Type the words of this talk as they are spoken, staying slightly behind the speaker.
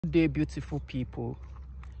Good day, beautiful people.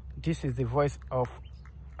 This is the voice of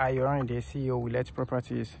Ayorin, the CEO of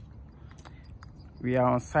weletproperties. We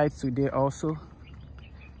are on site today also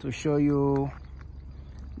to show you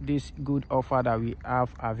this good offer that we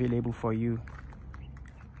have available for you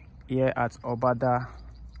here at Obada,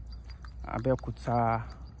 Abeokuta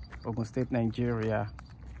Ogun State, Nigeria.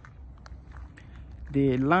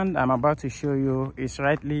 The land I'm about to show you is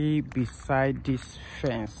rightly beside this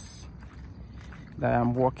fence that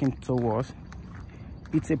I'm walking towards.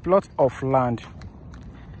 It's a plot of land,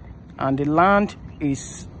 and the land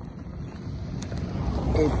is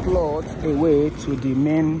a plot away to the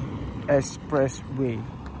main expressway,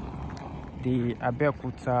 the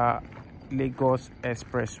Abeokuta Lagos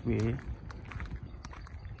Expressway.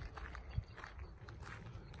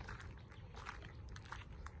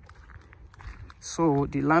 So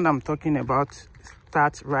the land I'm talking about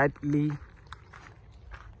starts rightly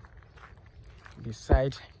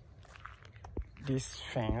beside this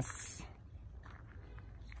fence.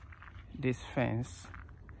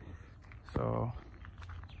 So,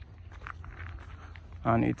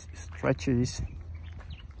 and it stretches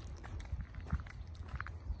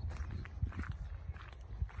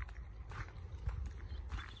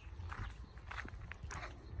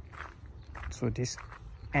to this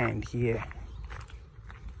end here.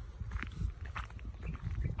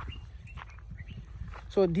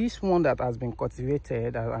 So this one that has been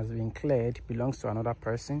cultivated, that has been cleared, belongs to another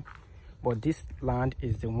person, but this land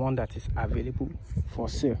is the one that is available for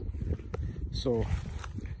sale. So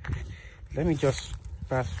let me just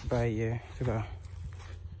pass by here so that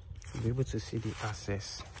you'll be able to see the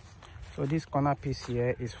access. So this corner piece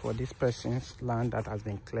here is for this person's land that has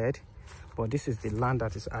been cleared, but this is the land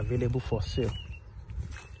that is available for sale.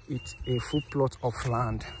 It's a full plot of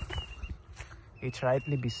land. It's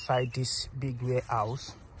rightly beside this big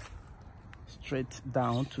warehouse, straight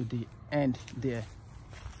down to the end there.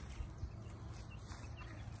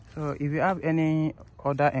 So if you have any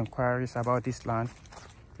other inquiries about this land,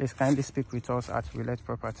 please kindly speak with us at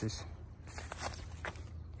weletproperties.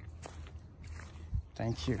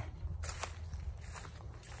 Thank you.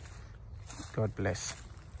 God bless.